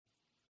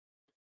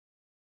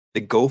The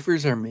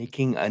Gophers are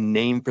making a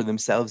name for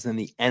themselves in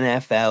the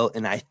NFL,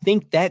 and I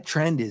think that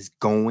trend is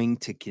going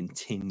to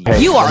continue.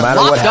 Hey, You are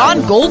Locked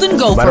On Golden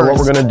Gophers. No matter what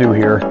we're going to do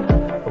here,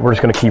 we're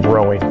just going to keep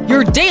rowing.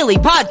 Your daily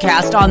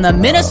podcast on the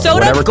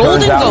Minnesota Whatever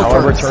Golden Gophers.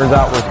 However it turns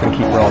out, we're just going to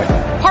keep rowing.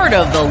 Part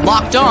of the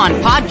Locked On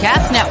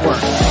Podcast Network.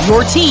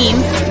 Your team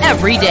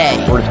every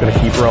day. We're just going to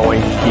keep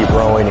rowing,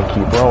 and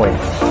keep rowing.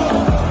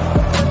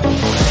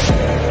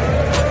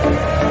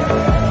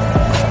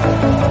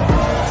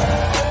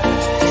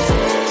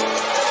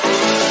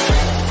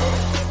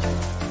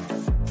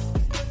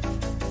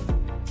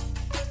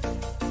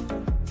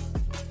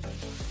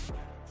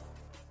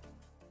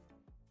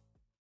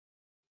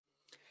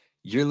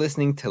 You're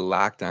listening to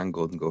Locked On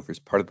Golden Gophers,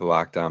 part of the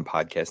Locked On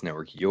Podcast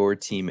Network, your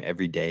team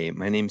every day.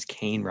 My name's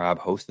Kane Robb,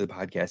 host of the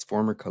podcast,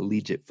 former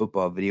collegiate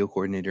football video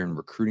coordinator and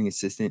recruiting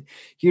assistant,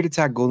 here to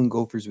talk Golden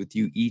Gophers with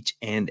you each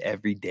and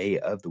every day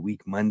of the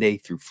week, Monday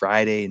through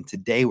Friday. And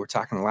today we're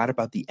talking a lot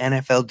about the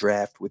NFL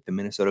draft with the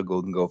Minnesota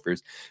Golden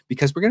Gophers,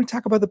 because we're going to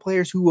talk about the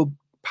players who will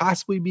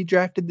possibly be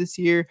drafted this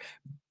year,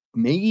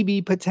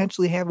 maybe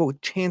potentially have a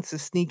chance to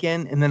sneak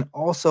in, and then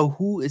also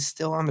who is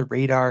still on the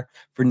radar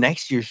for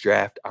next year's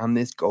draft on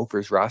this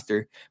Gophers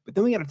roster. But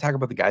then we got to talk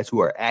about the guys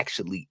who are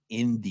actually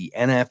in the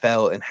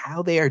NFL and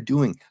how they are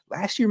doing.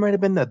 Last year might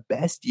have been the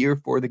best year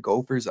for the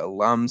Gophers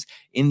alums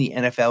in the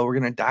NFL. We're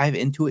going to dive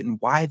into it and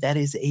why that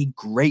is a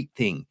great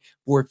thing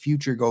for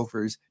future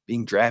Gophers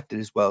being drafted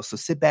as well. So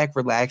sit back,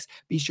 relax,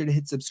 be sure to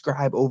hit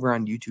subscribe over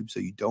on YouTube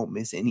so you don't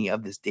miss any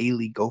of this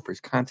daily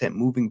Gophers content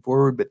moving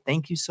forward. But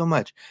thank you so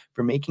much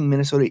for making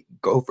Minnesota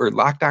Gopher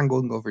Locked On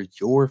Golden Gophers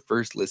your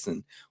first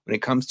listen when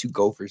it comes to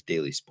Gophers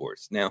daily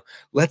sports. Now,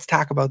 let's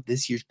talk about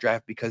this year's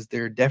draft, because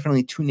there are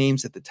definitely two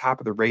names at the top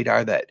of the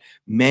radar that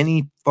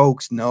many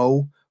folks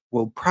know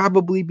will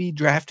probably be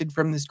drafted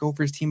from this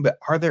Gophers team, but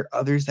are there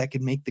others that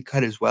could make the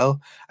cut as well?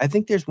 I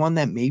think there's one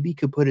that maybe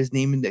could put his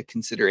name into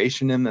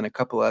consideration, and then a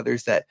couple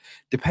others that,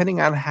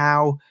 depending on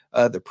how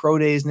the pro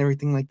days and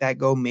everything like that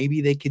go,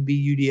 maybe they could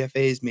be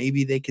UDFAs,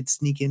 maybe they could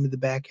sneak into the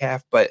back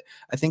half. But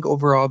I think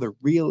overall the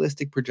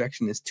realistic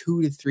projection is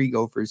 2 to 3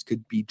 Gophers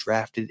could be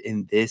drafted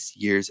in this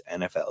year's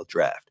NFL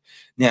draft.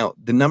 Now,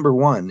 the number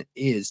one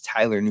is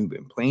Tyler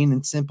Nubin, plain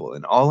and simple,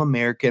 an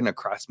All-American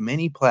across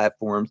many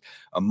platforms,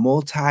 a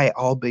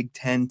multi-All Big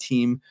Ten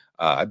team.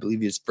 I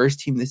believe his first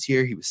team this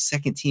year. He was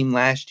second team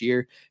last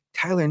year.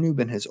 Tyler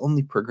Nubin has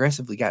only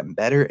progressively gotten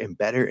better and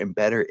better and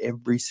better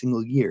every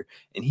single year.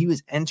 And he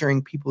was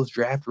entering people's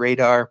draft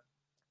radar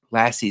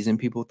last season.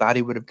 People thought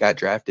he would have got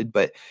drafted,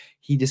 but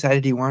he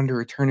decided he wanted to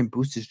return and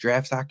boost his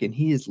draft stock. And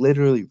he is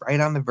literally right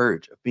on the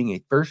verge of being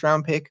a first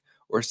round pick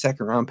or a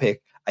second round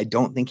pick. I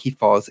don't think he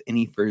falls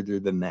any further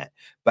than that.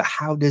 But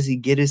how does he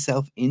get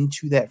himself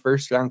into that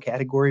first round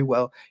category?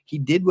 Well, he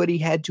did what he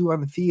had to on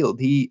the field.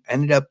 He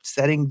ended up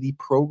setting the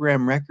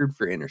program record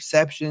for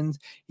interceptions.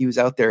 He was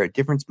out there a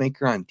difference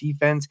maker on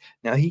defense.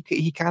 Now,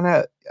 he kind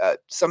of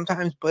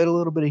sometimes played a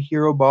little bit of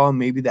hero ball.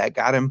 Maybe that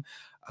got him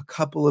a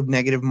couple of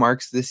negative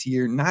marks this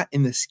year, not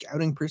in the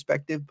scouting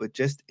perspective, but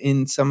just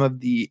in some of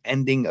the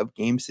ending of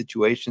game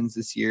situations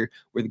this year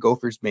where the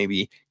Gophers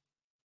maybe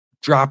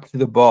dropped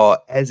the ball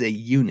as a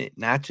unit,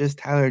 not just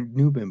Tyler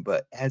Nubin,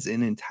 but as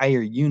an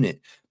entire unit.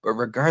 But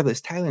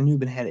regardless, Tyler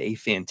Nubin had a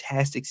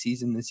fantastic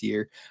season this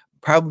year,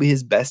 probably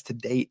his best to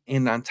date.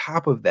 And on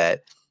top of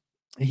that,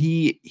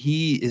 he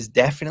is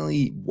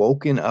definitely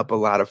woken up a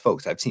lot of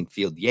folks. I've seen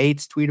Field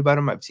Yates tweet about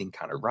him. I've seen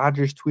Connor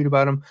Rogers tweet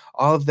about him.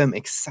 All of them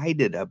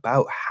excited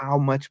about how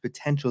much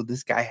potential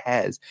this guy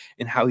has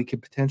and how he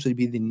could potentially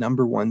be the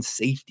number one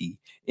safety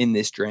in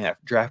this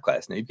draft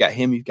class. Now, you've got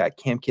him, you've got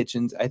Cam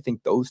Kitchens. I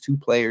think those two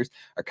players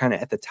are kind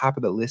of at the top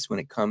of the list when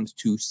it comes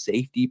to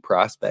safety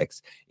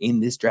prospects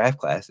in this draft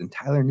class. And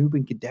Tyler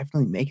Nubin could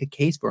definitely make a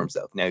case for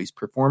himself. Now, he's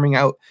performing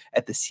out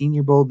at the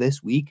Senior Bowl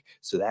this week,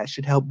 so that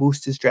should help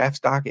boost his draft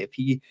stock if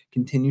he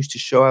continues to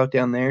show out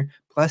down there.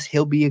 Plus,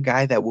 he'll be a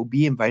guy that will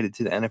be invited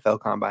to the NFL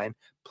Combine.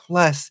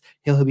 Plus,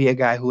 he'll be a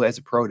guy who has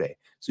a pro day.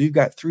 So you've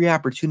got 3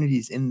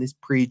 opportunities in this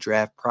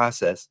pre-draft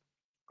process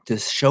to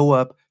show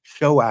up,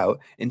 show out,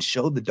 and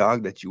show the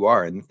dog that you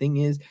are. And the thing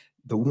is,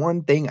 the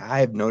one thing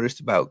I've noticed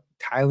about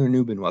Tyler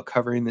Nubin while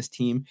covering this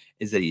team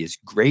is that he is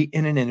great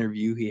in an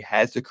interview. He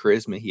has the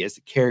charisma, he has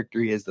the character,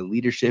 he has the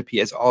leadership, he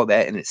has all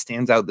that, and it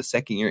stands out the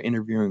second you're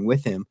interviewing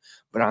with him.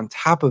 But on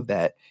top of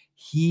that,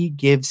 he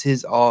gives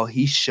his all.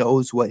 He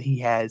shows what he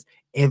has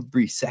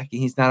every second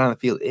he's not on the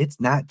field. It's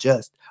not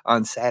just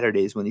on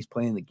Saturdays when he's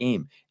playing the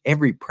game.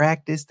 Every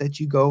practice that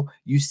you go,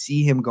 you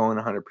see him going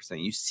 100%.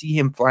 You see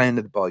him flying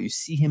to the ball. You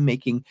see him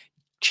making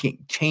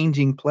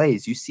changing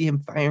plays. You see him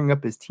firing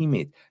up his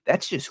teammates.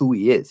 That's just who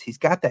he is. He's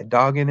got that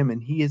dog in him,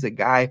 and he is a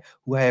guy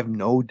who I have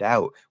no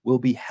doubt will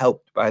be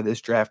helped by this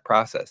draft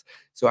process.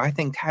 So I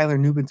think Tyler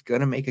Nubin's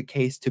going to make a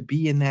case to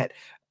be in that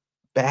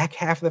back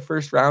half of the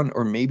first round,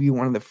 or maybe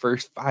one of the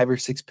first 5 or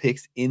 6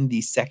 picks in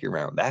the second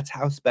round. That's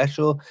how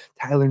special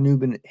Tyler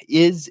Nubin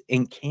is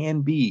and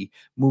can be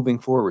moving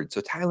forward.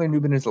 So Tyler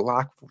Nubin is a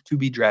lock to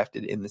be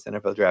drafted in this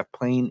NFL draft,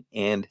 plain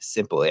and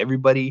simple.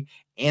 Everybody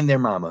and their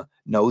mama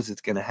knows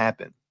it's going to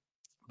happen.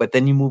 But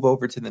then you move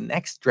over to the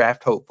next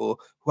draft hopeful,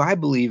 who I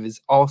believe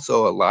is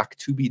also a lock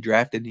to be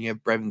drafted, and you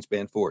have Brevin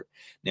Spanford.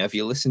 Now, if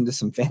you listen to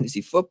some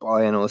fantasy football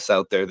analysts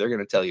out there, they're going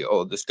to tell you,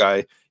 oh, this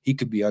guy, he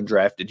could be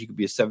undrafted. He could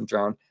be a 7th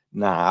round.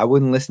 Nah, I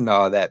wouldn't listen to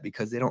all of that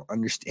because they don't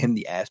understand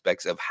the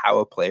aspects of how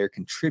a player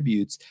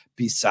contributes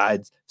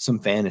besides some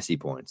fantasy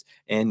points.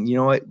 And you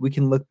know what? We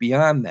can look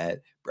beyond that.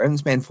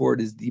 Brevin Spanford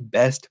is the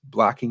best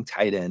blocking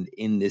tight end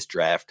in this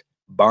draft,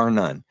 bar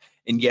none.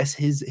 And yes,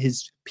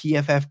 his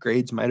PFF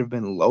grades might have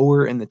been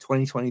lower in the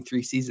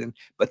 2023 season,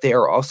 but they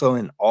are also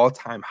an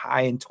all-time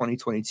high in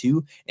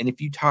 2022. And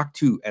if you talk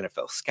to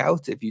NFL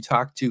scouts, if you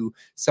talk to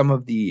some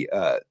of the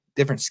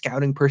different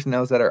scouting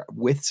personnel that are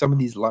with some of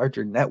these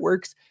larger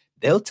networks,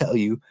 they'll tell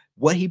you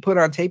what he put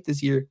on tape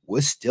this year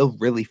was still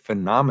really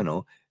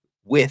phenomenal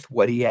with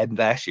what he had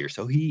last year.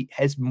 So he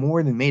has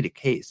more than made a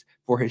case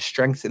for his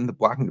strengths in the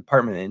blocking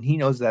department, and he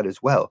knows that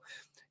as well.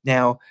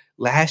 Now,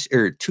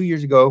 2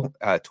 years ago,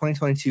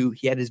 2022,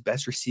 he had his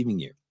best receiving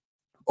year,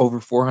 over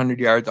 400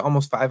 yards,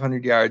 almost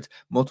 500 yards,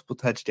 multiple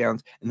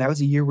touchdowns. And that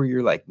was a year where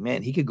you're like,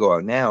 man, he could go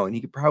out now and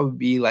he could probably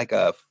be like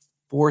a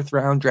 4th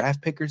round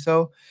draft pick or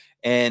so.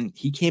 And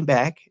he came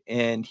back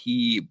and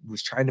he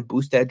was trying to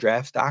boost that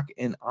draft stock.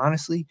 And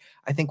honestly,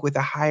 I think with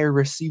a higher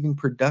receiving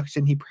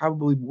production, he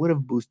probably would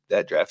have boosted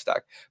that draft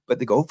stock. But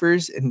the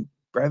Gophers and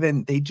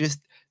Brevin, they just,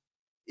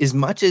 as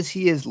much as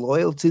he is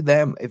loyal to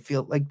them, I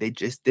feel like they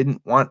just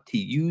didn't want to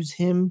use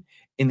him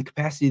in the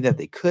capacity that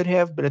they could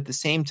have. But at the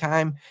same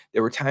time,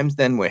 there were times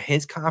then where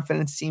his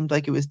confidence seemed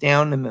like it was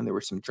down, and then there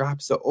were some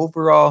drops. So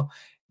overall,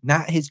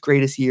 not his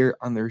greatest year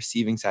on the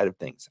receiving side of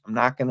things. I'm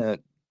not going to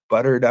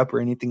butter it up or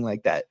anything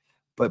like that.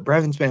 But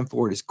Brevin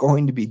Spanford is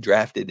going to be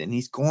drafted, and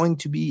he's going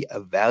to be a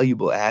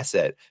valuable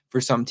asset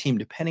for some team,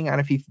 depending on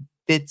if he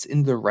fits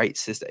into the right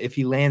system, if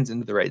he lands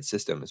into the right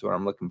system is what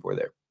I'm looking for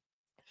there.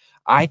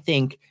 I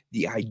think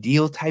the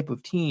ideal type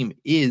of team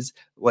is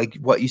like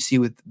what you see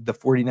with the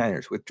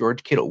 49ers, with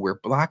George Kittle, where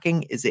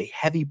blocking is a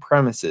heavy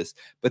premises,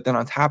 but then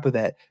on top of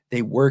that,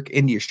 they work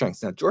into your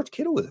strengths. Now, George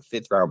Kittle was a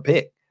 5th round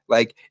pick.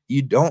 Like,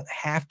 you don't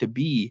have to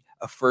be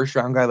a 1st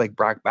round guy like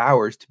Brock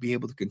Bowers to be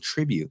able to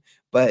contribute.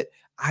 But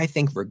I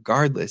think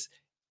regardless,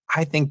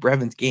 I think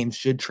Brevin's game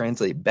should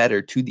translate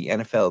better to the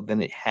NFL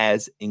than it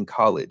has in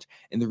college.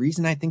 And the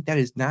reason I think that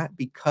is not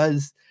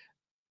because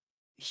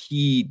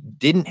he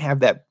didn't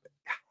have that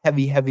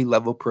heavy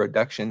level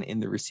production in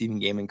the receiving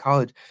game in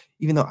college,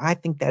 even though I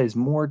think that is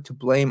more to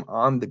blame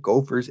on the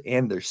Gophers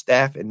and their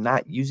staff and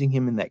not using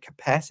him in that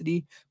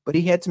capacity. But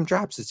he had some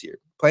drops this year,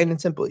 plain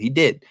and simple. He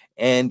did.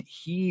 And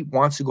he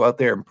wants to go out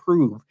there and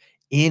prove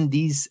in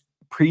these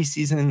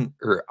preseason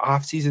or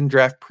off-season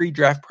draft,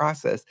 pre-draft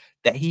process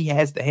that he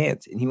has the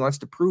hands, and he wants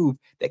to prove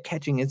that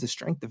catching is a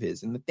strength of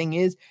his. And the thing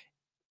is,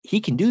 he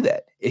can do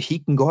that. If he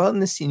can go out in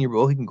the Senior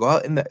Bowl, he can go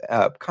out in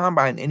the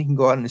combine, and he can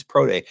go out in his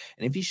pro day.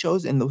 And if he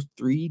shows in those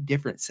 3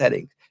 different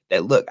settings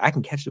that, look, I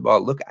can catch the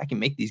ball, look, I can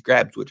make these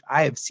grabs, which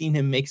I have seen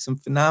him make some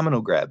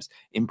phenomenal grabs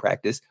in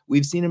practice.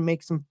 We've seen him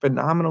make some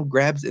phenomenal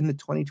grabs in the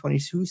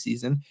 2022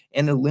 season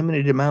and a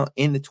limited amount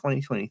in the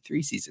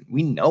 2023 season.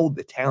 We know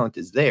the talent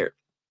is there.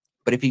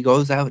 But if he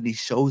goes out and he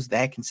shows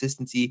that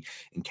consistency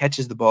and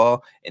catches the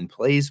ball and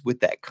plays with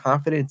that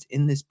confidence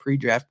in this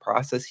pre-draft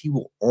process, he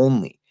will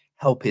only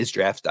help his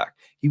draft stock.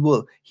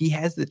 He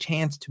has the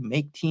chance to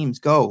make teams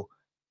go,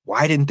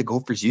 why didn't the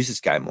Gophers use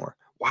this guy more?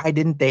 Why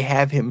didn't they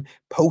have him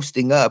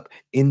posting up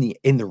in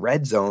the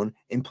red zone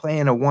and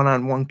playing a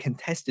one-on-one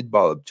contested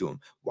ball up to him?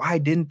 Why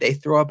didn't they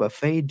throw up a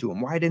fade to him?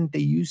 Why didn't they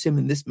use him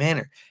in this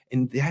manner?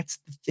 And that's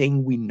the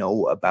thing we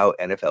know about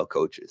NFL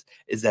coaches,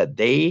 is that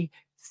they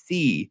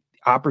see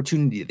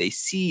opportunity. They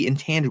see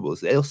intangibles.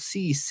 They'll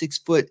see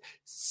 6'6",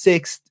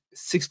 6'6.5",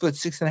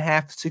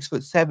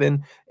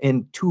 6'7",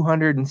 and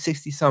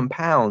 260 some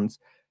pounds.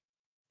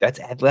 That's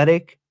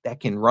athletic,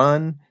 that can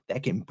run,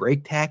 that can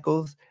break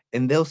tackles,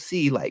 and they'll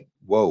see like,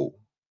 whoa,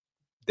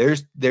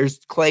 there's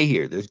clay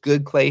here. There's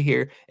good clay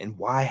here. And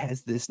why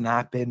has this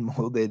not been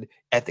molded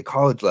at the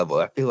college level?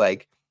 I feel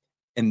like,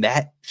 and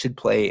that should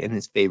play in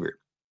his favor.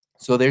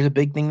 So there's a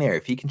big thing there.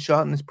 If he can show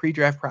out in this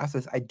pre-draft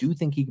process, I do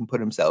think he can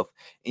put himself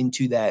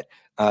into that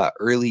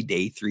early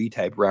day 3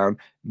 type round,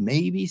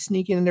 maybe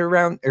sneaking into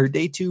round or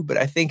day 2. But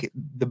I think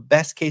the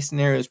best case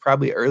scenario is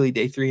probably early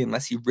day 3,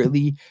 unless he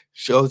really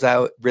shows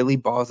out, really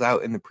balls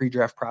out in the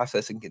pre-draft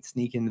process and can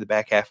sneak into the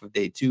back half of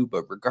day 2.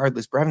 But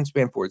regardless, Brevin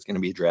Spanford is going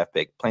to be a draft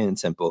pick, plain and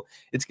simple.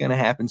 It's going to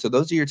happen. So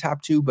those are your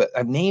top 2. But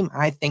a name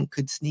I think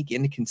could sneak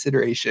into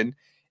consideration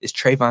is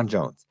Trayvon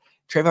Jones.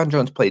 Trayvon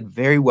Jones played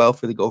very well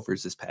for the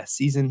Gophers this past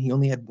season. He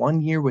only had 1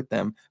 year with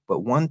them, but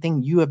one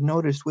thing you have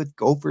noticed with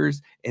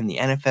Gophers in the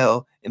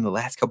NFL in the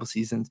last couple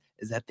seasons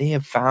is that they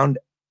have found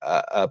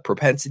a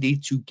propensity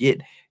to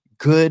get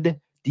good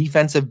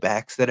defensive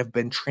backs that have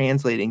been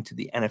translating to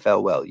the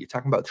NFL well. You're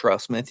talking about Terrell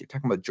Smith, you're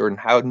talking about Jordan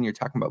Howden, you're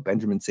talking about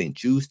Benjamin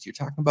St-Juste, you're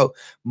talking about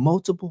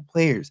multiple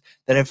players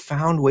that have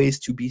found ways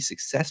to be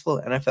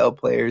successful NFL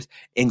players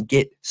and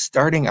get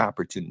starting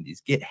opportunities,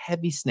 get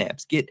heavy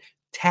snaps, get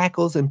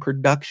tackles and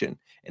production.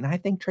 And I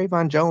think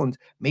Trayvon Jones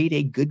made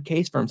a good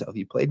case for himself.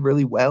 He played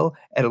really well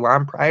at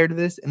Elam prior to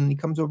this, and then he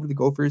comes over to the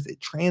Gophers. It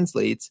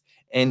translates,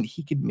 and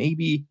he could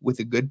maybe, with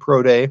a good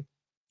pro day,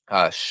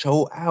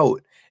 show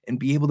out and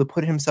be able to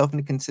put himself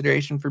into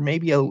consideration for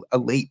maybe a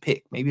late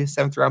pick, maybe a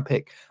seventh round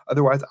pick.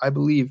 Otherwise, I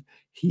believe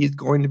he is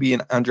going to be an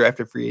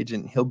undrafted free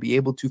agent. He'll be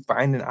able to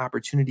find an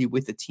opportunity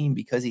with the team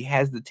because he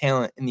has the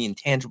talent and the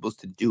intangibles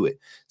to do it.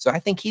 So I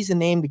think he's a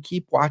name to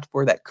keep watch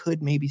for that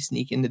could maybe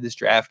sneak into this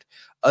draft.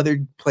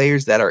 Other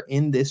players that are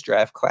in this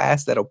draft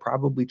class that'll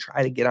probably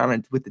try to get on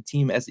it with the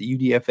team as a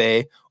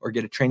UDFA or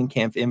get a training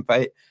camp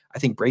invite. I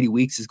think Brady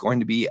Weeks is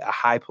going to be a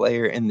high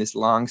player in this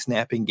long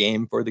snapping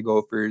game for the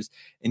Gophers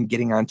and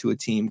getting onto a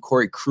team.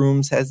 Corey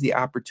Crooms has the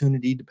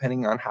opportunity,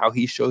 depending on how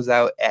he shows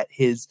out at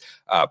his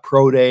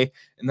pro day.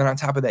 And then on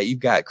top of that, you've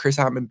got Chris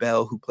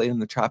Ottman-Bell, who played in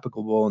the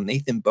Tropical Bowl,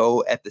 Nathan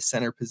Bowe at the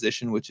center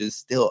position, which is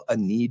still a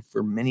need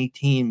for many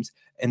teams,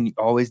 and you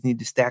always need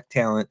to stack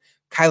talent.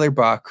 Kyler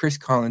Baugh, Chris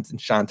Collins, and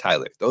Sean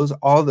Tyler.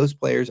 All those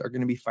players are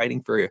going to be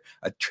fighting for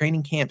a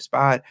training camp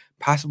spot,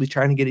 possibly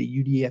trying to get a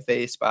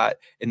UDFA spot,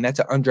 and that's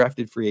an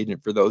undrafted free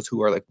agent for those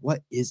who are like,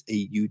 what is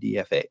a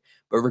UDFA?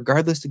 But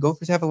regardless, the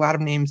Gophers have a lot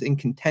of names in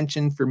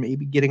contention for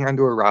maybe getting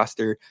onto a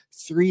roster,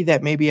 3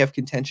 that maybe have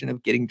contention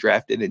of getting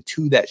drafted, and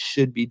 2 that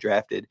should be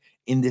drafted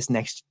in this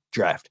next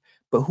draft.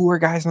 But who are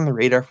guys on the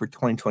radar for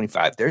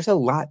 2025? There's a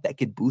lot that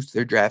could boost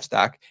their draft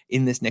stock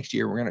in this next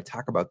year. We're going to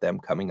talk about them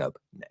coming up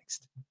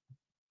next.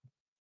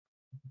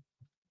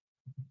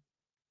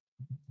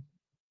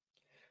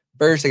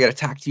 First, I got to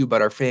talk to you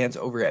about our fans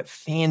over at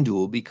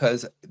FanDuel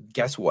because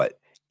guess what?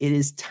 It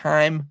is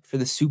time for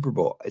the Super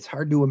Bowl. It's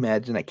hard to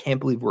imagine. I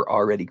can't believe we're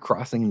already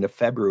crossing into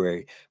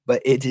February,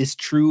 but it is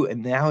true.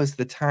 And now is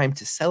the time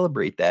to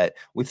celebrate that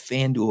with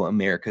FanDuel,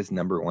 America's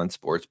 #1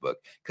 sportsbook.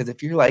 Because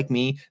if you're like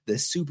me, the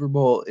Super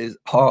Bowl is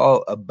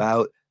all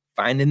about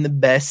finding the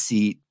best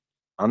seat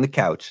on the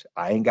couch.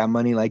 I ain't got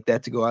money like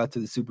that to go out to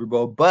the Super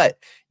Bowl, but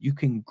you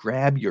can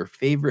grab your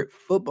favorite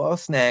football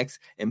snacks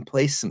and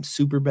place some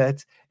super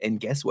bets.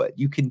 And guess what?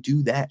 You can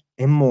do that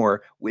and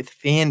more with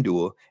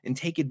FanDuel and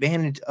take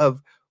advantage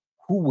of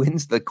who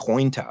wins the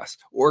coin toss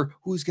or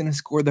who's going to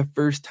score the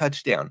first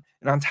touchdown.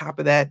 And on top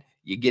of that,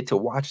 you get to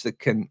watch the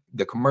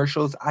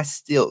commercials. I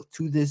still,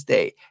 to this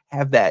day,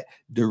 have that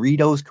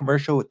Doritos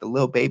commercial with the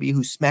little baby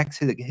who smacks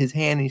his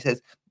hand and he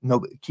says,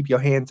 "No, keep your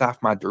hands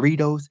off my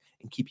Doritos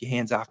and keep your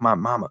hands off my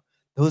mama."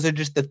 Those are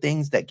just the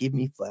things that give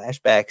me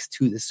flashbacks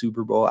to the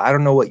Super Bowl. I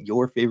don't know what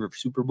your favorite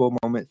Super Bowl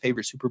moment,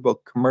 favorite Super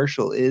Bowl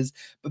commercial is,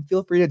 but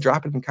feel free to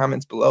drop it in the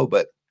comments below.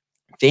 But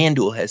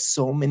FanDuel has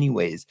so many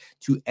ways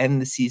to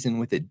end the season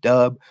with a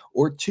dub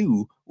or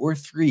 2 or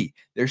 3.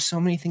 There's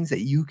so many things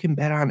that you can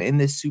bet on in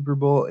this Super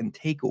Bowl and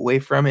take away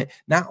from it,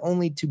 not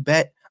only to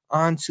bet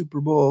on Super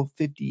Bowl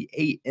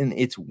 58 and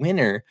its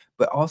winner,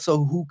 but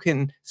also who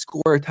can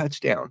score a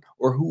touchdown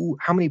or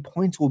how many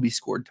points will be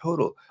scored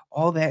total.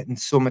 All that and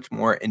so much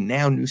more. And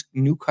now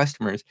new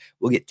customers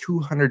will get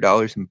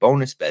 $200 in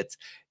bonus bets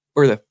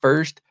for the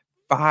first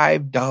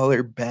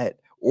 $5 bet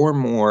or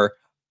more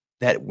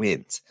that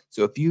wins.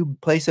 So if you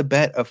place a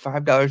bet of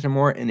 $5 or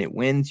more and it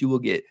wins, you will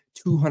get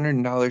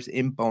 $200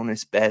 in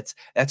bonus bets.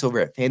 That's over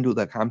at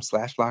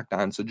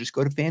fanduel.com/lockedon. So just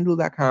go to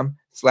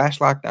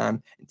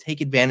fanduel.com/lockedon and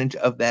take advantage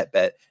of that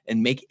bet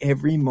and make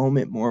every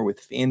moment more with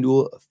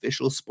FanDuel,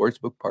 official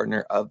sportsbook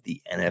partner of the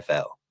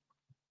NFL.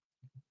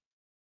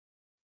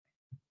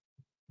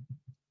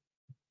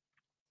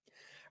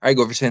 All right,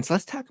 Gophers fans,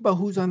 let's talk about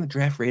who's on the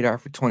draft radar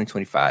for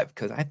 2025,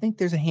 because I think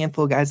there's a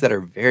handful of guys that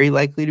are very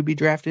likely to be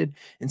drafted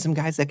and some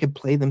guys that could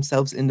play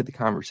themselves into the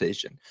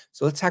conversation.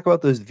 So let's talk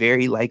about those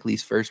very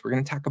likelies first. We're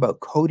going to talk about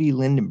Cody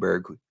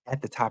Lindenberg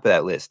at the top of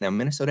that list. Now,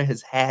 Minnesota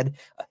has had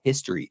a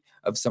history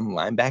of some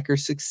linebacker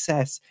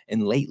success,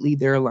 and lately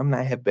their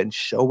alumni have been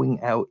showing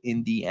out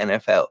in the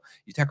NFL.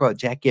 You talk about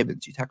Jack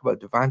Gibbons, you talk about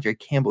Devondre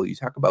Campbell, you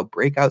talk about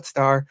breakout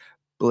star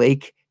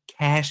Blake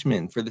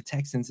Cashman for the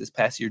Texans this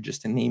past year,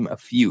 just to name a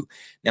few.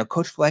 Now,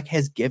 Coach Fleck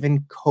has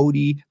given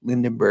Cody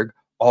Lindenberg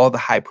all the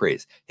high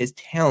praise. His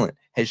talent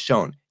has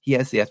shown. He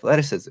has the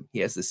athleticism, he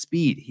has the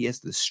speed, he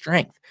has the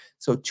strength.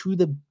 So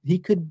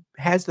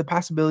has the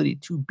possibility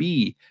to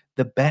be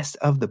the best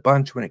of the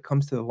bunch when it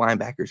comes to the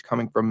linebackers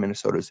coming from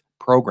Minnesota's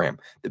program.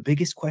 The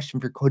biggest question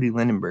for Cody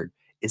Lindenberg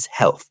is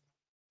health.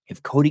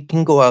 If Cody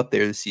can go out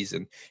there this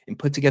season and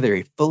put together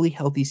a fully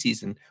healthy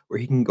season where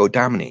he can go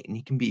dominate and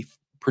he can be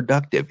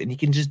productive and he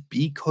can just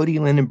be Cody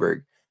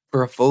Lindenberg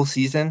for a full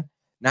season,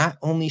 not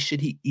only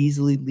should he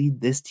easily lead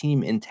this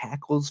team in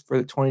tackles for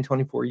the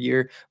 2024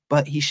 year,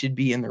 but he should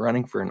be in the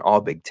running for an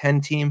all Big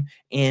Ten team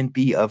and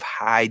be of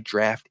high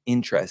draft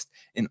interest.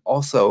 And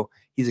also,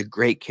 he's a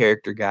great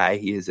character guy.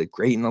 He is a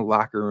great in the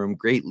locker room,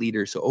 great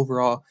leader. So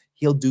overall,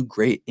 he'll do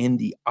great in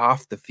the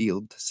off the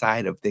field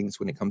side of things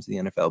when it comes to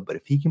the NFL. But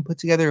if he can put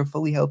together a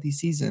fully healthy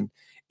season,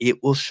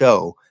 it will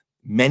show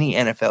many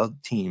NFL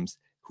teams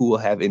who will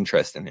have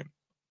interest in him.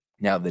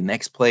 Now, the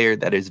next player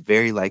that is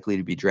very likely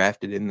to be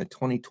drafted in the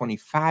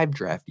 2025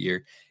 draft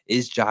year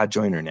is Ja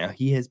Joyner. Now,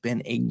 he has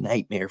been a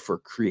nightmare for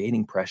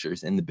creating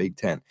pressures in the Big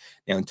Ten.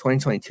 Now, in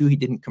 2022, he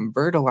didn't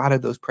convert a lot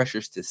of those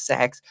pressures to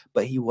sacks,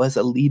 but he was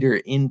a leader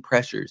in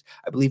pressures.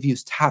 I believe he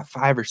was top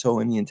 5 or so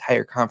in the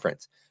entire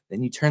conference.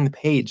 Then you turn the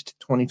page to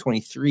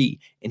 2023,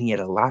 and he had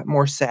a lot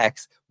more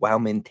sacks while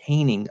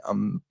maintaining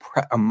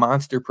a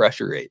monster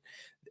pressure rate.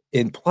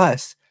 And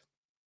plus,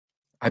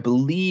 I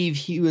believe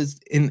he was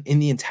in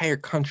the entire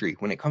country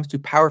when it comes to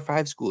Power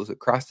 5 schools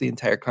across the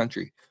entire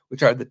country,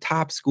 which are the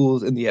top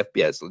schools in the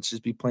FBS. Let's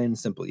just be plain and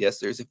simple. Yes,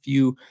 there's a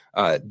few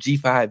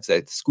G5s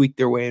that squeak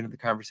their way into the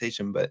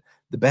conversation, but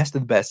the best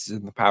of the best is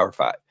in the Power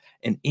 5.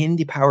 And in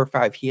the Power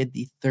 5, he had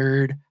the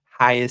third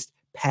highest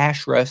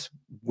pass rush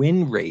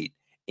win rate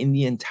in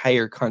the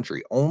entire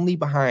country, only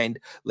behind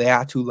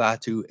Leatu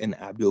Latu and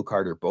Abdul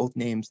Carter, both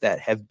names that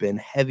have been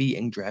heavy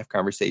in draft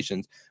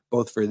conversations,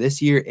 both for this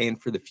year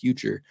and for the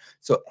future.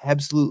 So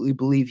absolutely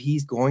believe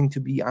he's going to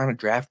be on a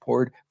draft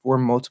board for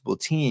multiple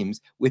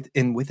teams with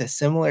a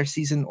similar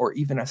season or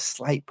even a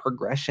slight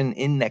progression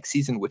in next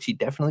season, which he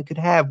definitely could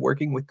have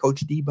working with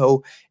Coach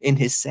Debo in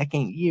his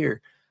second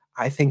year.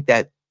 I think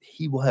that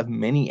he will have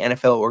many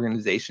NFL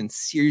organizations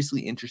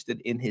seriously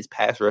interested in his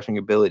pass rushing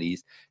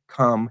abilities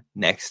come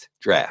next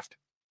draft.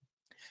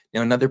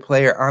 Now, another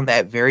player on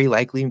that very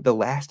likely, the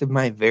last of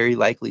my very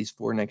likelies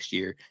for next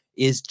year,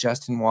 is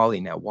Justin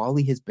Wally. Now,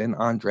 Wally has been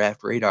on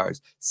draft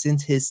radars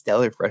since his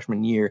stellar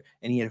freshman year,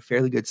 and he had a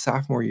fairly good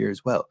sophomore year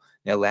as well.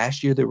 Now,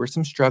 last year, there were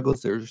some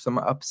struggles, there were some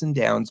ups and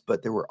downs,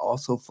 but there were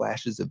also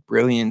flashes of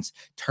brilliance,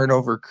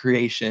 turnover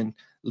creation,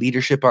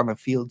 leadership on the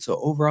field. So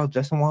overall,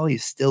 Justin Wally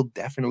is still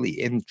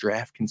definitely in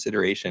draft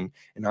consideration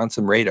and on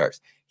some radars.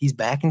 He's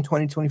back in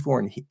 2024,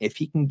 and if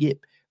he can get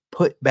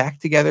put back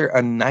together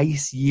a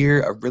nice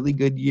year, a really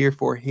good year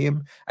for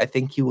him, I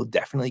think he will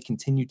definitely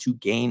continue to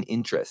gain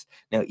interest.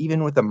 Now,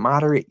 even with a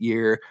moderate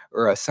year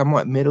or a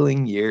somewhat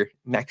middling year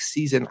next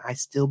season, I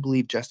still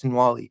believe Justin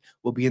Wally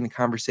will be in the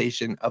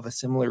conversation of a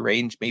similar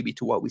range, maybe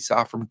to what we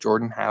saw from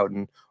Jordan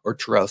Howden or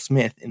Terrell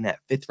Smith in that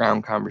 5th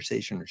round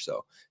conversation or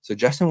so. So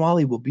Justin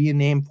Wally will be a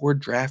name for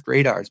draft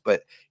radars,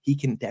 but he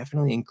can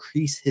definitely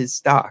increase his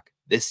stock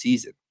this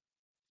season.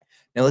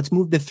 Now let's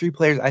move to 3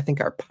 players I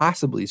think are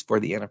possibilities for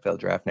the NFL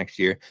draft next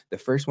year. The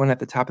first one at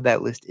the top of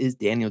that list is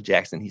Daniel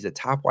Jackson. He's a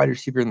top wide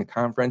receiver in the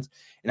conference,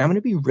 and I'm going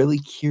to be really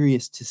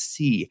curious to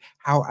see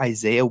how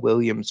Isaiah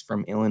Williams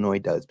from Illinois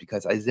does,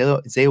 because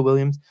Isaiah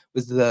Williams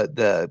was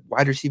the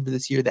wide receiver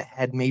this year that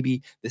had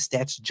maybe the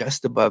stats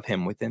just above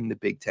him within the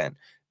Big Ten.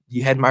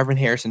 You had Marvin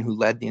Harrison, who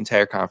led the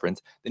entire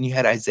conference. Then you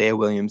had Isaiah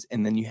Williams,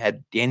 and then you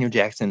had Daniel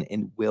Jackson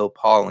and Will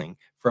Pauling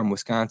from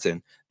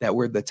Wisconsin that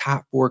were the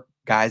top 4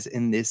 guys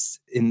in this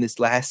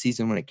last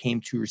season when it came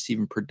to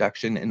receiving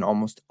production in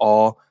almost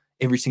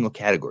every single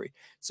category.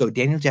 So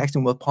Daniel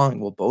Jackson, Will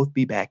Pauling will both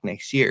be back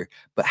next year.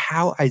 But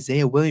how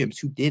Isaiah Williams,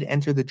 who did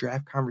enter the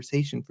draft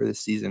conversation for this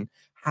season,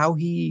 how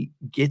he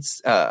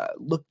gets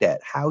looked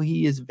at, how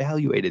he is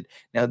evaluated.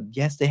 Now,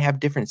 yes, they have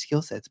different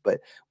skill sets,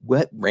 but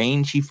what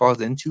range he falls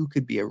into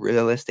could be a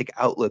realistic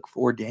outlook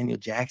for Daniel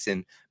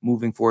Jackson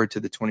moving forward to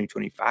the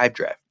 2025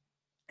 draft.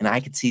 And I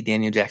could see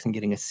Daniel Jackson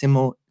getting a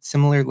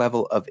similar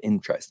level of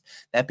interest.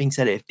 That being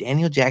said, if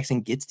Daniel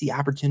Jackson gets the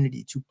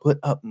opportunity to put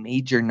up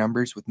major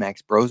numbers with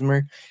Max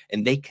Brosmer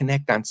and they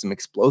connect on some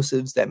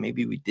explosives that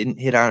maybe we didn't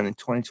hit on in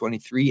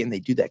 2023 and they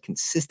do that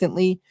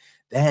consistently,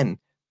 then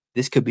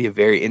this could be a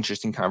very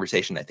interesting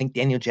conversation. I think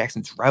Daniel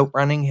Jackson's route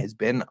running has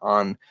been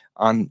on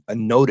a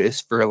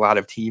notice for a lot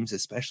of teams,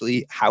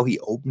 especially how he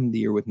opened the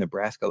year with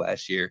Nebraska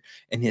last year.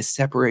 And his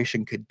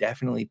separation could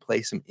definitely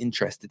play some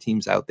interest to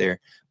teams out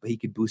there, but he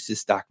could boost his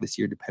stock this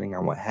year depending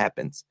on what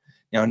happens.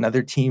 Now,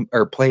 another team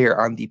or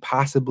player on the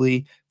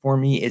possibly for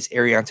me is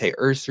Ariante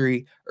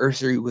Ursary.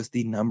 Ursary was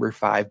the number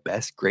 5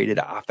 best graded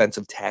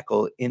offensive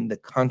tackle in the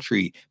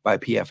country by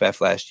PFF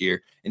last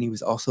year. And he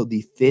was also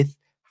the 5th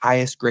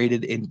highest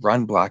graded in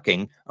run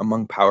blocking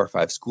among Power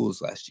 5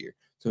 schools last year.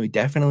 So he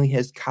definitely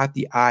has caught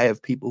the eye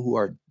of people who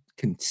are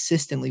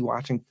consistently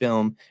watching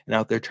film and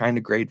out there trying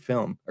to grade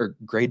film or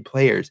grade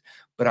players.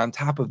 But on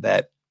top of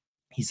that,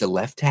 he's a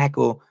left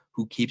tackle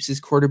who keeps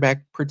his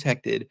quarterback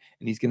protected,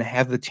 and he's going to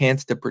have the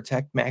chance to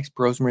protect Max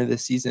Brosmer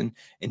this season,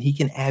 and he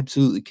can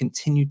absolutely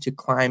continue to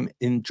climb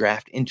in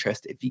draft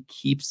interest if he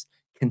keeps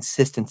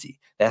consistency.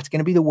 That's going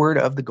to be the word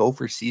of the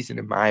Gophers season,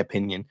 in my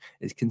opinion,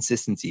 is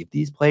consistency.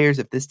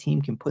 If this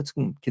team can put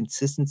some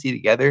consistency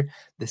together,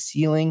 the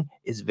ceiling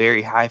is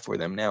very high for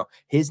them. Now,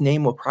 his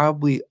name will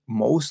probably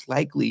most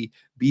likely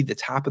be the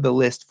top of the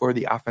list for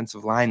the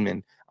offensive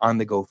lineman on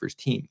the Gophers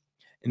team.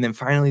 And then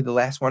finally, the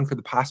last one for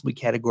the possibly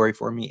category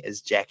for me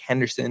is Jack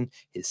Henderson.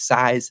 His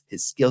size,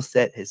 his skill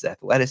set, his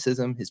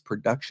athleticism, his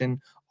production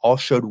all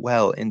showed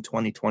well in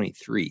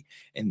 2023.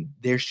 And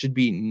there should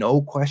be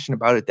no question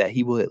about it that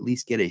he will at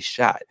least get a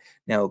shot.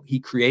 Now,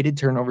 he created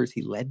turnovers.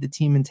 He led the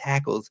team in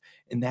tackles.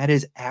 And that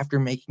is after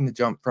making the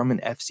jump from an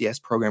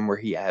FCS program where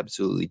he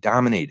absolutely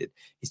dominated.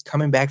 He's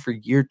coming back for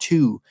year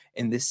 2.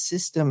 And this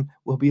system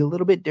will be a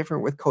little bit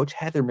different with Coach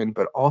Heatherman,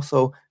 but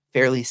also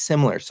fairly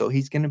similar. So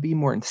he's going to be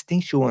more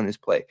instinctual in his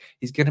play.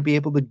 He's going to be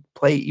able to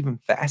play even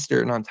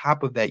faster. And on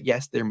top of that,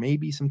 yes, there may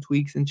be some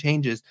tweaks and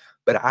changes,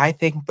 but I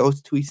think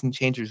those tweaks and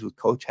changes with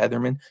Coach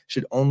Heatherman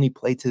should only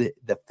play to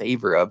the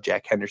favor of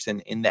Jack Henderson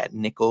in that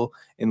nickel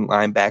and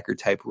linebacker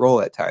type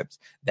role at times.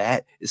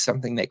 That is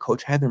something that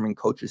Coach Heatherman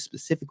coaches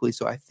specifically.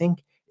 So I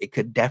think it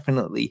could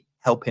definitely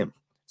help him.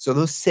 So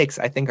those 6,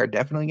 I think, are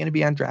definitely going to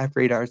be on draft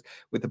radars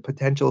with the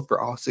potential for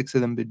all 6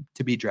 of them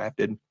to be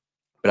drafted.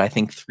 But I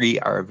think 3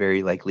 are a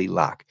very likely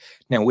lock.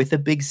 Now, with a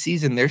big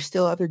season, there's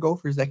still other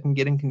Gophers that can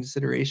get in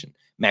consideration.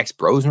 Max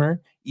Brosmer,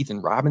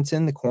 Ethan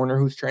Robinson, the corner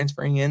who's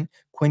transferring in,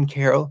 Quinn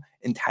Carroll,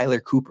 and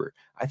Tyler Cooper.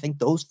 I think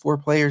those 4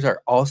 players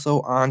are also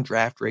on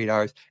draft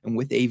radars. And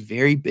with a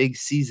very big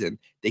season,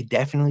 they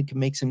definitely can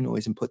make some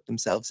noise and put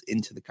themselves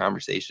into the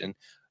conversation.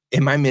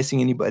 Am I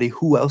missing anybody?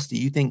 Who else do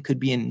you think could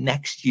be in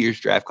next year's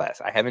draft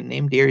class? I haven't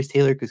named Darius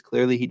Taylor because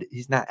clearly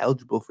he's not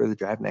eligible for the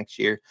draft next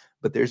year,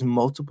 but there's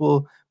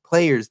multiple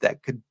players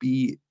that could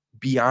be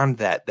beyond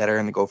that are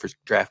in the Gophers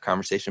draft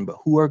conversation. But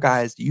who are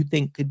guys do you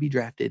think could be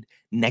drafted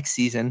next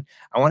season?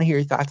 I want to hear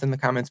your thoughts in the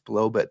comments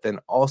below, but then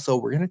also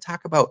we're going to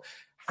talk about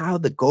how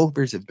the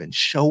Gophers have been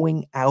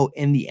showing out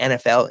in the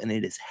NFL and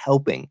it is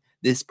helping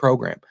this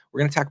program.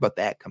 We're going to talk about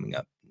that coming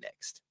up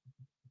next.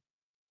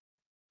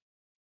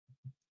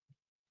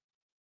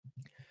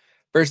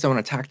 First, I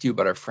want to talk to you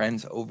about our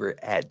friends over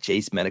at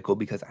Jace Medical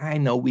because I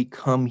know we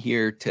come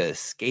here to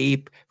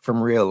escape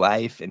from real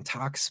life and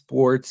talk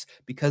sports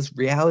because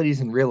realities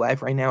in real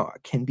life right now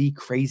can be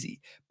crazy.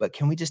 But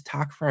can we just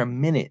talk for a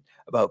minute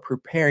about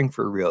preparing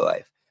for real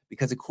life?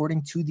 Because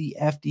according to the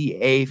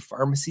FDA,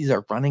 pharmacies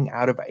are running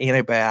out of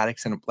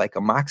antibiotics and like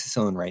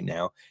amoxicillin right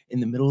now in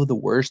the middle of the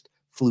worst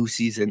flu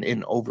season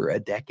in over a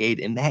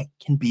decade, and that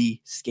can be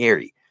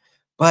scary.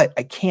 But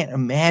I can't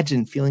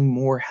imagine feeling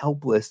more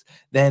helpless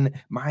than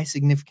my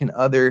significant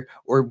other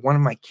or one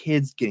of my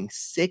kids getting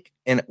sick,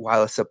 and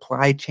while a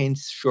supply chain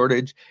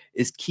shortage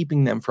is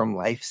keeping them from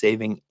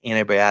life-saving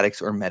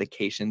antibiotics or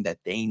medication that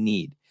they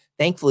need.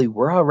 Thankfully,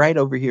 we're all right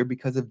over here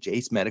because of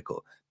Jace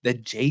Medical. The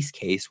Jace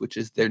case, which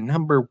is their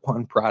number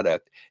 1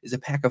 product, is a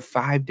pack of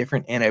 5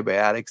 different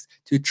antibiotics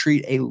to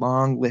treat a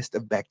long list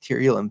of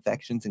bacterial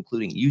infections,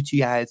 including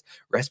UTIs,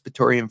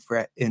 respiratory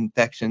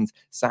infections,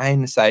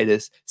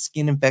 sinusitis,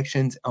 skin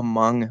infections,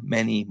 among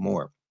many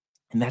more.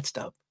 And that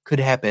stuff could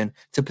happen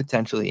to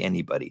potentially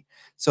anybody.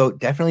 So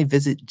definitely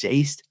visit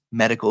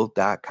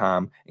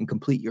jacemedical.com and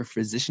complete your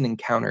physician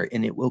encounter,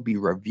 and it will be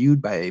reviewed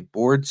by a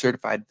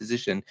board-certified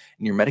physician,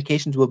 and your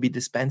medications will be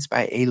dispensed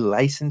by a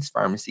licensed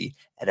pharmacy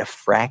at a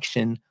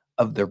fraction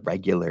of the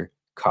regular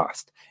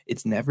cost.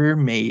 It's never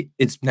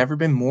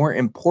been more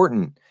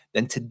important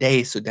than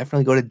today. So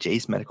definitely go to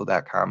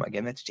jacemedical.com.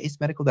 Again, that's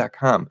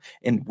jacemedical.com.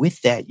 And with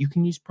that, you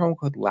can use promo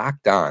code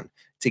LOCKEDON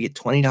to get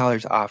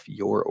 $20 off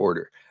your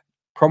order.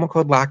 Promo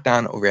code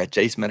LOCKEDON over at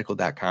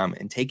jacemedical.com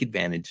and take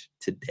advantage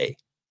today.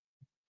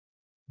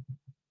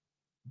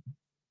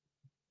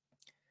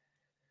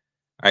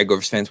 All right,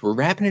 Gophers fans, we're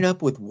wrapping it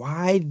up with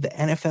why the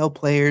NFL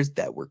players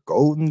that were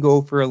Golden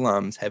Gopher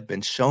alums have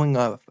been showing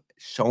up,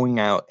 showing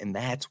out, and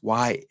that's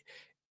why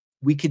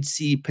we could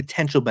see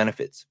potential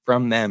benefits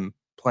from them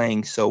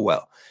playing so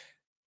well.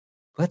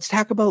 Let's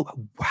talk about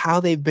how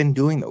they've been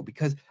doing, though,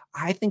 because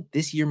I think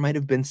this year might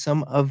have been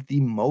some of the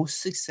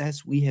most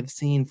success we have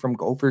seen from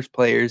Gophers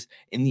players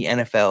in the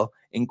NFL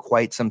in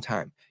quite some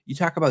time. You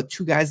talk about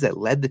 2 guys that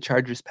led the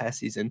Chargers past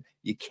season.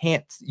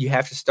 You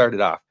have to start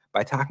it off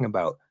by talking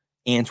about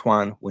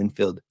Antoine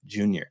Winfield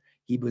Jr.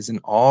 He was an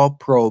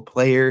all-pro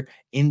player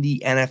in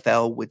the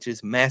NFL, which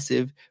is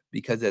massive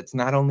because it's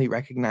not only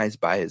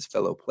recognized by his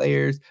fellow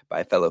players,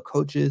 by fellow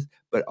coaches,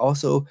 but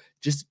also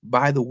just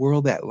by the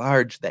world at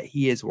large that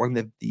he is one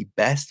of the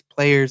best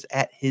players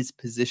at his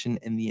position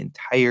in the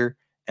entire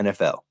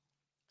NFL.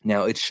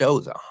 Now, it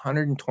shows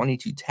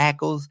 122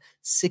 tackles,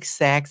 6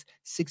 sacks,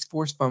 6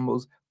 forced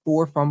fumbles,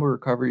 4 fumble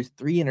recoveries,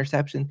 3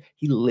 interceptions.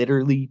 He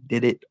literally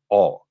did it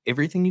all.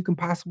 Everything you can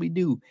possibly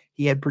do.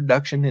 He had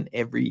production in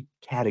every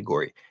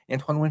category.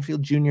 Antoine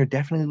Winfield Jr.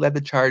 definitely led the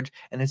charge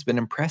and has been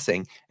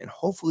impressing. And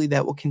hopefully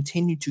that will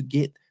continue to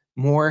get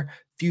more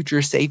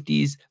future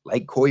safeties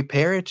like Coy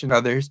Parrish and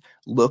others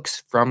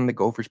looks from the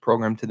Gophers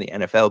program to the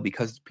NFL,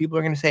 because people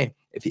are going to say,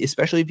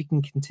 especially if he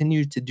can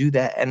continue to do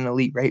that at an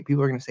elite rate,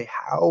 people are going to say,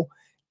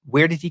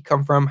 where did he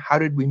come from? How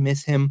did we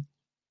miss him?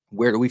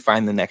 Where do we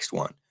find the next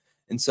one?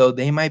 And so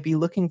they might be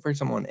looking for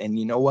someone. And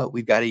you know what?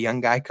 We've got a young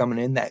guy coming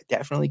in that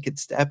definitely could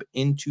step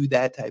into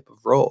that type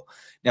of role.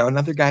 Now,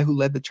 another guy who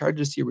led the charge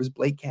this year was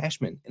Blake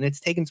Cashman, and it's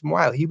taken some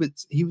while. He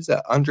was an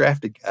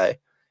undrafted guy.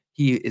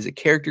 He is a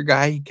character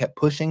guy. He kept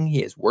pushing.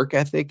 He has work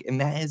ethic, and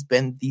that has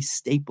been the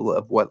staple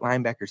of what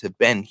linebackers have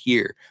been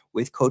here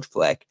with Coach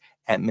Fleck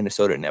at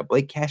Minnesota. Now,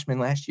 Blake Cashman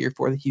last year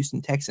for the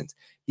Houston Texans,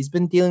 he's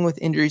been dealing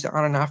with injuries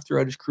on and off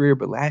throughout his career,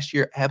 but last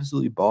year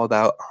absolutely balled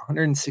out,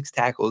 106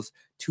 tackles,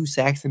 2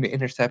 sacks and an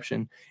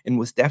interception, and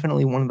was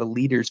definitely one of the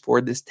leaders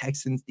for this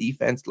Texans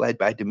defense led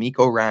by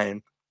D'Amico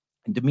Ryan.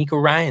 And D'Amico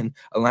Ryan,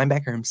 a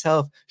linebacker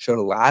himself, showed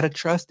a lot of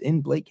trust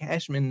in Blake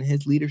Cashman and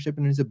his leadership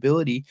and his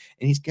ability,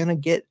 and he's going to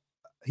get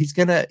he's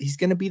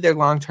gonna be there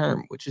long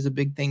term, which is a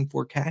big thing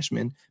for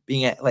Cashman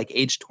being at like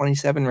age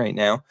 27 right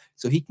now.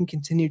 So he can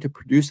continue to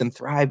produce and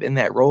thrive in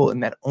that role,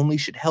 and that only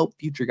should help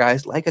future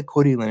guys like a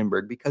Cody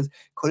Lindenberg, because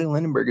Cody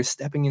Lindenberg is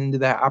stepping into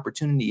that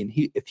opportunity. And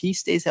if he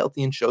stays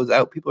healthy and shows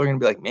out, people are gonna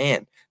be like,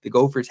 man, the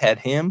Gophers had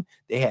him,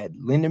 they had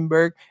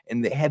Lindenberg,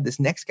 and they had this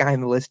next guy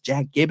on the list,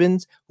 Jack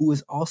Gibbons, who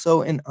was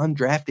also an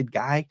undrafted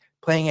guy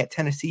playing at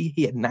Tennessee.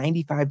 He had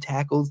 95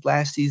 tackles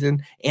last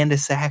season and a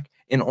sack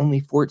in only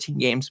 14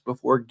 games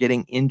before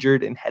getting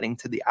injured and heading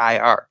to the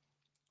IR.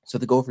 So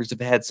the Gophers have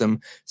had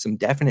some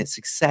definite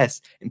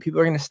success, and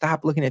people are going to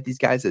stop looking at these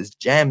guys as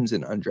gems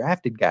and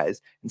undrafted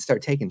guys and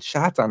start taking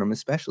shots on them,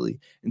 especially.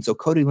 And so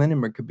Cody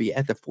Lindenberg could be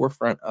at the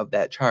forefront of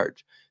that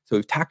charge. So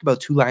we've talked about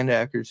 2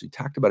 linebackers, we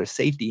talked about a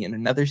safety, and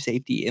another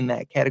safety in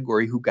that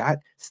category who got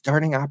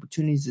starting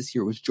opportunities this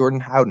year was Jordan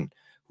Howden,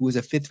 who was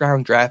a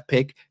 5th-round draft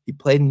pick. He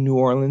played in New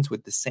Orleans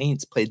with the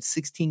Saints, played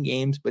 16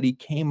 games, but he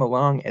came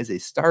along as a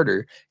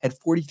starter, had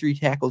 43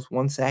 tackles,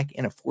 1 sack,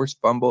 and a forced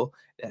fumble.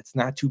 That's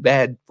not too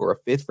bad for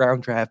a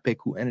 5th-round draft pick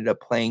who ended up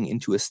playing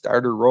into a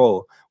starter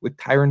role with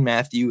Tyrann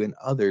Mathieu and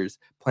others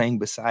playing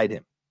beside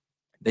him.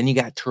 Then you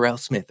got Terrell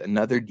Smith,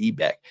 another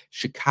D-back,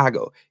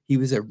 Chicago. He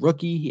was a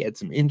rookie. He had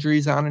some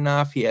injuries on and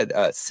off. He had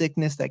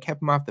sickness that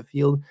kept him off the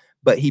field,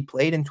 but he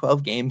played in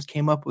 12 games,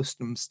 came up with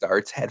some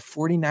starts, had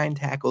 49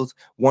 tackles,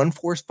 1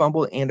 forced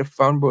fumble, and a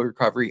fumble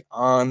recovery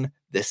on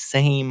the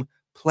same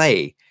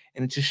play.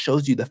 And it just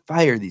shows you the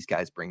fire these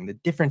guys bring, the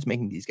difference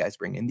making these guys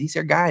bring. And these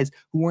are guys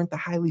who weren't the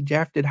highly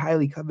drafted,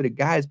 highly coveted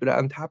guys, but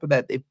on top of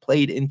that, they've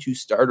played into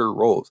starter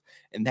roles.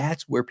 And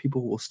that's where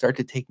people will start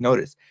to take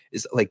notice.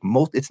 Is like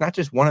it's not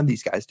just one of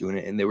these guys doing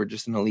it and they were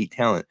just an elite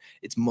talent.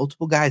 It's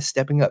multiple guys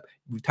stepping up.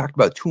 We've talked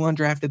about 2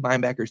 undrafted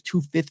linebackers,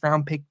 2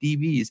 5th-round pick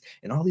DBs,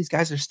 and all these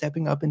guys are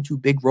stepping up into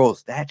big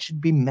roles. That should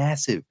be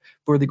massive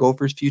for the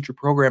Gophers' future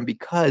program,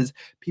 because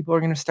people are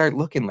going to start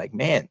looking like,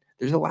 man,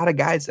 there's a lot of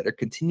guys that are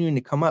continuing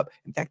to come up.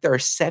 In fact, there are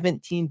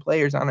 17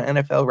 players on the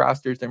NFL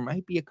rosters. There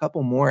might be a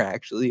couple more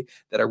actually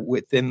that are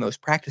within those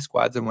practice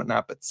squads and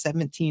whatnot, but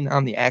 17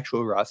 on the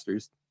actual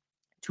rosters.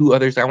 2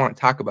 others I want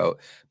to talk about.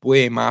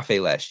 Boye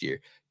Mafe last year.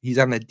 He's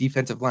on the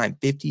defensive line,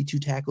 52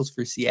 tackles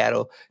for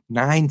Seattle,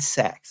 9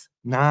 sacks.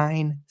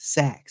 9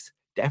 sacks.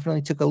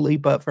 Definitely took a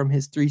leap up from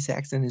his 3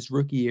 sacks in his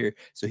rookie year.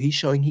 So he's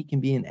showing he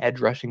can be an edge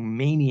rushing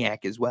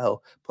maniac as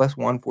well, plus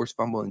 1 forced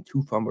fumble and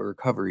 2 fumble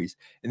recoveries.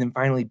 And then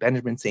finally,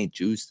 Benjamin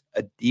St-Juste,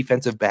 a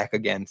defensive back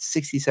again,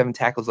 67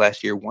 tackles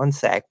last year, 1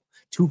 sack,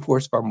 2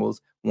 forced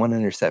fumbles, 1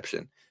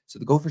 interception. So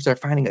the Gophers are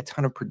finding a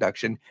ton of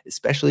production,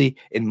 especially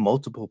in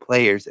multiple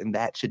players, and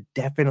that should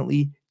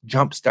definitely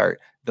jumpstart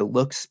the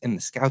looks and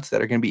the scouts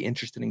that are going to be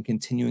interested in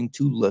continuing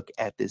to look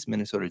at this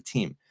Minnesota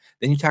team.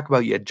 Then you talk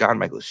about you had John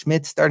Michael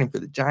Schmidt starting for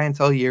the Giants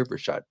all year.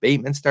 Rashad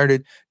Bateman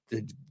started.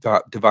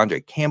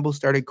 Devondre Campbell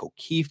started.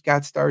 O'Keefe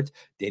got starts.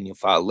 Daniel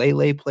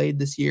Faalele played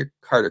this year.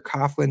 Carter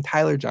Coughlin,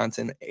 Tyler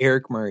Johnson,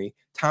 Eric Murray,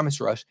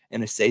 Thomas Rush,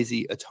 and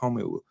Asezi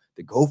Atomiwu.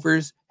 The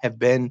Gophers have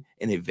been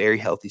in a very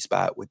healthy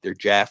spot with their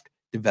draft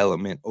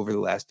development over the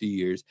last few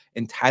years,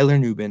 and Tyler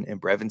Nubin and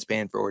Brevin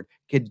Spanford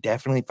could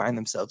definitely find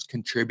themselves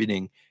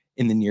contributing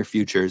in the near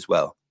future as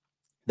well.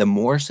 The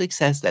more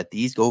success that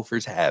these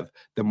Gophers have,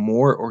 the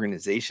more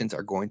organizations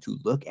are going to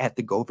look at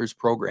the Gophers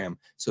program.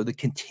 So the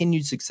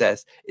continued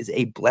success is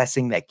a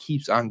blessing that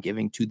keeps on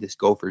giving to this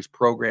Gophers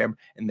program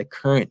and the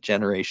current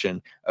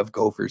generation of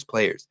Gophers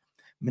players.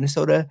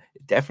 Minnesota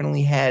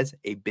definitely has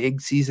a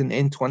big season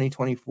in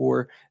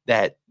 2024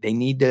 that they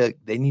need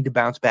to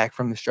bounce back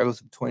from the struggles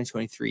of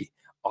 2023.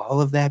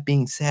 All of that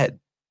being said,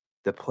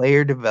 the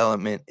player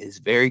development is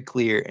very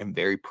clear and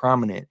very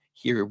prominent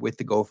here with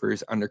the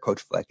Gophers under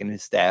Coach Fleck and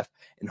his staff,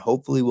 and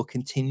hopefully we'll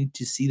continue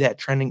to see that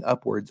trending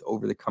upwards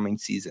over the coming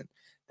season.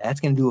 That's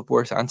going to do it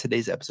for us on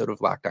today's episode of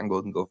Locked On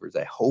Golden Gophers.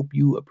 I hope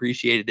you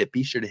appreciated it.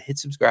 Be sure to hit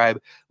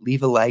subscribe,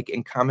 leave a like,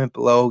 and comment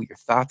below your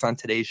thoughts on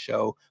today's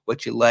show,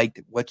 what you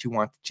liked, what you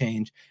want to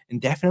change,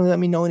 and definitely let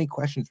me know any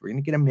questions. We're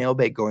going to get a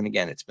mailbag going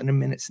again. It's been a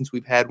minute since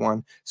we've had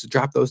one, so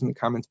drop those in the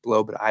comments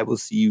below, but I will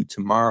see you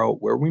tomorrow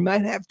where we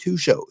might have 2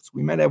 shows.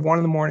 We might have one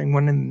in the morning,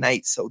 one in the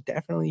night, so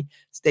definitely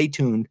stay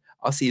tuned.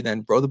 I'll see you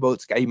then. Row the boat,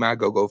 Sky Ma,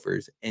 go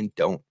Gophers, and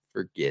don't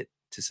forget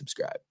to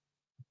subscribe.